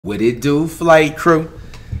What it do, flight crew?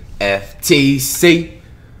 FTC.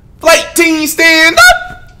 Flight team, stand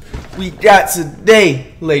up! We got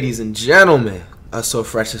today, ladies and gentlemen, a so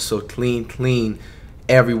fresh and so clean.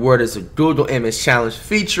 Every word is a Google image challenge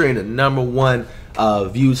featuring the #1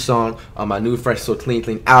 view song on my new fresh so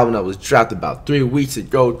clean album that was dropped about 3 weeks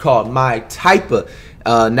ago called My Typa.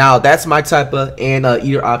 Now that's My Typa and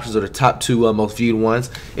Eater Options are the top 2 most viewed ones.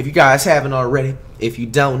 If you guys haven't already, if you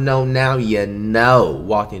don't know now, you know.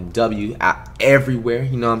 Walking W out everywhere,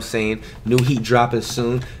 you know what I'm saying? New heat dropping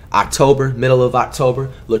soon. October, middle of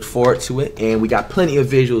October. Look forward to it. And we got plenty of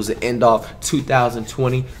visuals to end off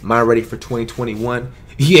 2020. Mine ready for 2021.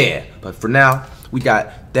 Yeah, but for now, we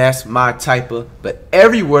got That's My Typa, but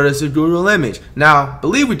every word is a Google image. Now, I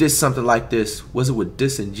believe we did something like this. Was it with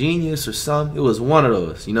Disingenuous or something? It was one of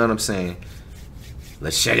those. You know what I'm saying?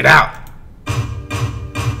 Let's check it out.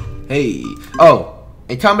 Hey. Oh,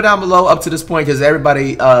 and comment down below up to this point, because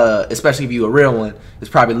everybody, especially if you a real one, is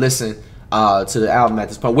probably listening to the album at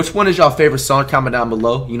this point. Which one is your favorite song? Comment down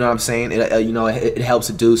below. You know what I'm saying? It helps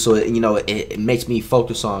to do so. It makes me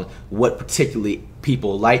focus on what particularly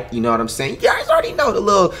people like. You know what I'm saying? You guys already know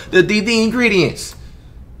the ingredients.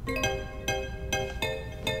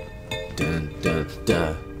 Dun dun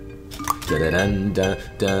dun. Dun dun dun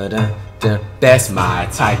dun dun. That's my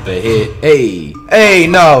type of hit. Hey,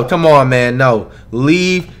 no, come on, man, no.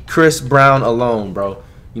 Leave Chris Brown alone, bro.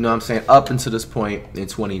 You know what I'm saying? Up until this point in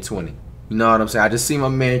 2020. You know what I'm saying? I just see my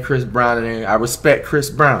man Chris Brown in there. I respect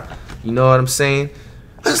Chris Brown. You know what I'm saying?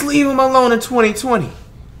 Let's leave him alone in 2020. You know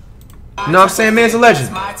what I'm saying? Man's a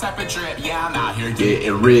legend. My type of drip. Yeah, I'm out here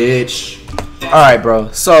getting rich. Alright,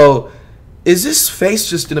 bro. So, is this face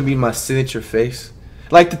just gonna be my signature face?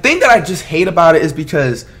 Like, the thing that I just hate about it is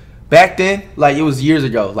because back then, like, it was years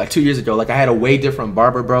ago, like 2 years ago, like, I had a way different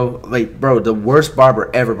barber, bro. Like, bro, the worst barber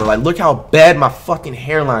ever, bro. Like, look how bad my fucking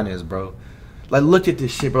hairline is, bro. Like, look at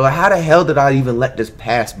this shit, bro. Like, how the hell did I even let this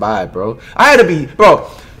pass by, bro? I had to be, bro,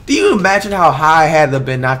 do you imagine how high I had to have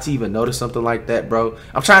been not to even notice something like that, bro?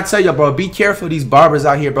 I'm trying to tell y'all, bro, be careful of these barbers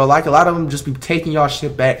out here, bro. Like, a lot of them just be taking y'all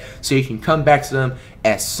shit back so you can come back to them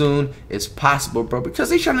as soon as possible, bro, because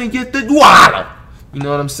they trying to get the water. You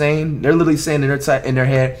know what I'm saying? They're literally saying in their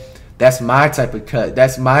head, that's my type of cut.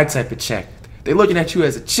 That's my type of check. They're looking at you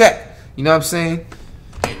as a check. You know what I'm saying?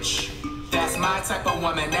 That's my type of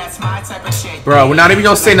woman. That's my type of chick. Bro, we're not even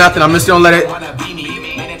gonna say nothing. I'm just gonna let it.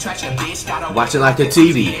 Watching like a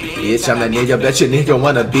TV. Bitch, I'm that nigga. Bet your nigga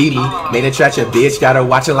wanna beat me. Made it trash a bitch. Got her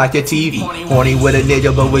watching like a TV. Horny with a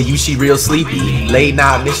nigga, but with you she real sleepy. Late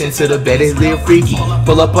night mission to the bed is real freaky.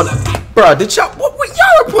 Pull up on a. Bro, did y'all? What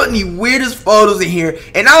y'all are putting the weirdest photos in here,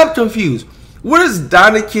 and I'm confused. What is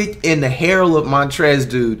Donna Kick and the Harold Montrez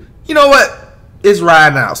dude? You know what? It's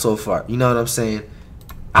riding out so far. You know what I'm saying?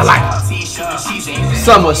 I like it.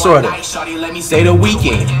 Somewhat, sort of. Say the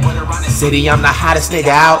weekend. City, I'm the hottest nigga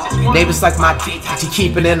out. Neighbors like my dick, she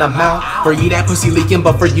keep it in her mouth. For you, that pussy leaking,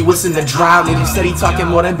 but for you, it's in the drought. And you steady talking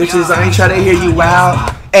more than bitches. I ain't trying to hear you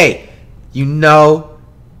out. Hey, you know,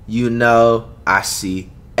 I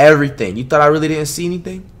see everything. You thought I really didn't see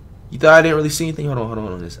anything? You thought I didn't really see anything? Hold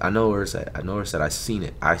on. This. I know where it's at. I seen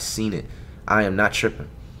it. I am not tripping.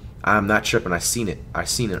 I seen it. I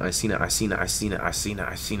seen it.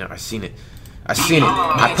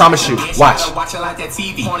 I promise you. Watch.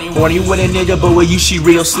 Horny with a nigga, but with you she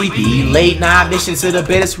real sleepy. Late night mission to the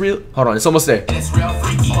bed, it's real. Hold on, it's almost there. It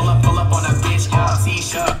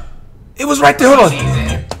was right there. Hold on.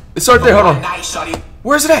 It's right there. Hold on.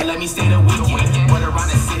 Where's it at?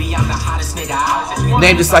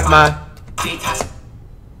 Name just like mine.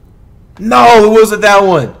 No, it wasn't that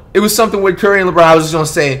one. It was something with Curry and LeBron. I was just gonna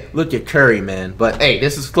say, look at Curry, man. But hey,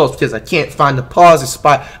 this is close because I can't find the pause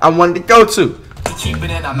spot I wanted to go to.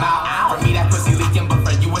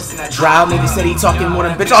 Drown nigga said he talking more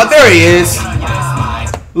than bitch. Oh, there he is.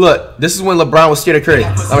 Look, this is when LeBron was scared of Curry.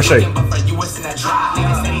 I'm gonna show you.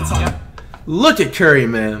 Look at Curry,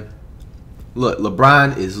 man. Look,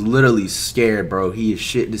 LeBron is literally scared, bro. He is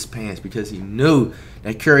shitting his pants because he knew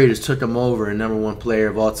that Curry just took him over and #1 player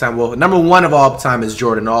of all time. Well, #1 of all time is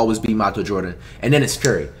Jordan. It'll always be Michael Jordan. And then it's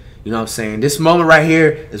Curry. You know what I'm saying? This moment right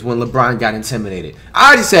here is when LeBron got intimidated. I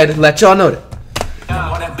already said, let y'all know that.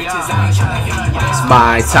 That's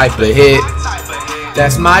my type of hit.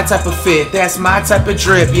 That's my type of fit. That's my type of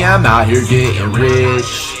drip. Yeah, I'm out here getting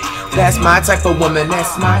rich. That's my type of woman,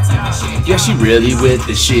 that's my type of shit. Yeah, she really with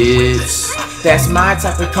the shits. That's my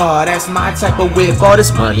type of car, that's my type of whip. All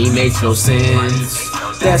this money makes no sense.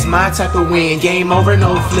 That's my type of win, game over,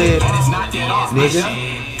 no flip. Nigga,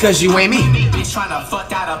 cause you ain't me.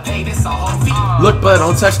 Look but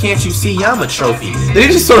don't touch, can't you see I'm a trophy? They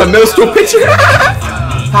just saw a middle school picture.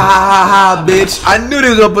 ha ha, bitch. I knew they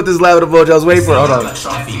was gonna put this loud emoji. I was waiting for it. Hold on.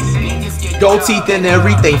 Gold teeth and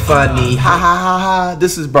everything funny. Ha ha ha ha.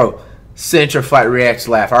 This is, bro, signature FlightReacts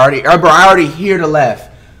laugh. I already hear the laugh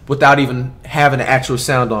without even having the actual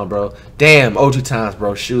sound on, bro. Damn, OG times,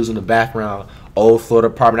 bro. Shoes in the background. Old Florida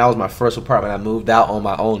apartment. That was my first apartment. I moved out on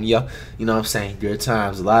my own. Yo, you know what I'm saying? Good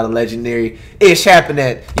times. A lot of legendary ish happened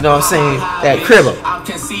at, you know what I'm saying, that cribble.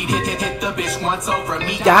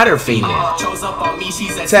 Got her feeling.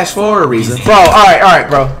 Attached for a reason. Bro, alright,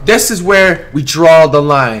 bro. This is where we draw the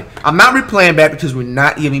line. I'm not replaying back because we're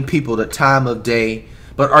not giving people the time of day.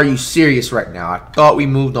 But are you serious right now? I thought we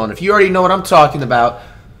moved on. If you already know what I'm talking about,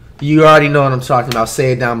 you already know what I'm talking about.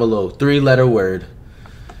 Say it down below. 3-letter word.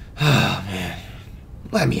 Oh, man.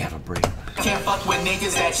 Let me have a break. Can't fuck with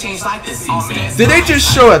niggas that change like the seasons. Did they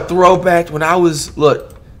just show a throwback when I was,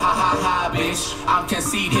 look. Bitch, I'm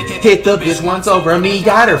conceited. Hit the bitch once over me,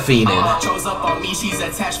 got her fiending. Chose up on me, she's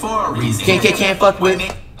attached for a reason. Can't fuck with.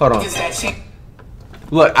 Hold on.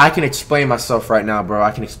 Look, I can explain myself right now, bro.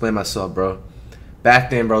 I can explain myself, bro. Back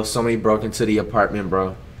then, bro, somebody broke into the apartment,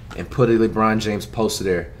 bro, and put a LeBron James poster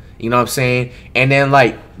there. You know what I'm saying? And then,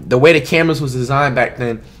 like, the way the cameras was designed back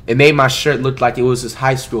then, it made my shirt look like it was just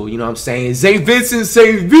high school. You know what I'm saying? St. Vincent,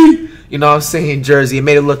 St. V. You know what I'm saying? Jersey. It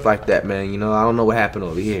made it look like that, man. You know, I don't know what happened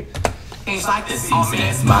over here. That's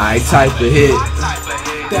my type of hit.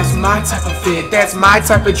 That's my type of fit. That's my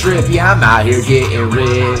type of drip. Yeah, I'm out here getting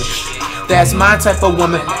rich. That's my type of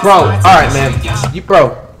woman. Bro, alright, man. You,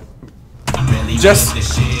 bro. Just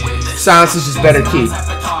silence is just better key.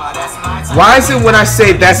 Why is it when I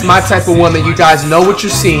say that's my type of woman, you guys know what you're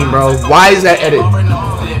seeing, bro? Why is that edit?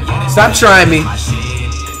 Stop trying me.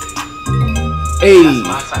 Hey, you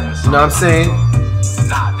know what I'm saying?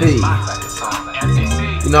 Hey,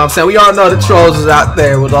 you know what I'm saying? We all know the trolls is out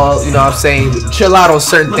there with all, you know what I'm saying? Chill out on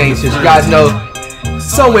certain things because you guys know,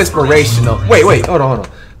 so inspirational. Wait, hold on.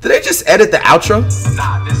 Did they just edit the outro?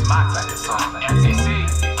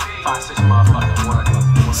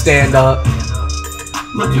 Stand up.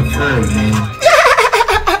 Looking for it, man.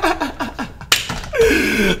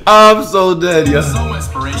 I'm so dead, yo. So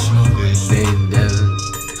inspirational.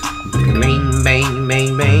 Bang, bang,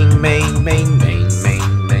 bang, bang, bang, bang, bang,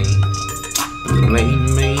 bang, bang.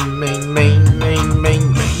 Bang, bang, bang, bang, bang,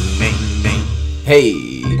 bang, bang, bang.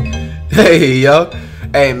 Hey, yo.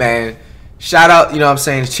 Hey, man. Shout out, you know what I'm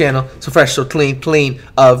saying, his channel. So fresh, so clean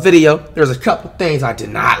video. There's a couple things I did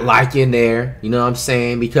not like in there, you know what I'm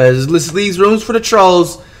saying, because this leaves rooms for the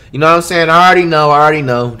trolls. You know what I'm saying? I already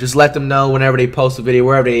know. Just let them know whenever they post a video,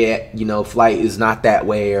 wherever they at, you know, flight is not that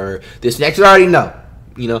way or this next. I already know,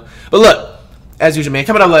 you know. But look, as usual, man,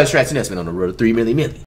 coming up, let's try to been on the road to 3 million.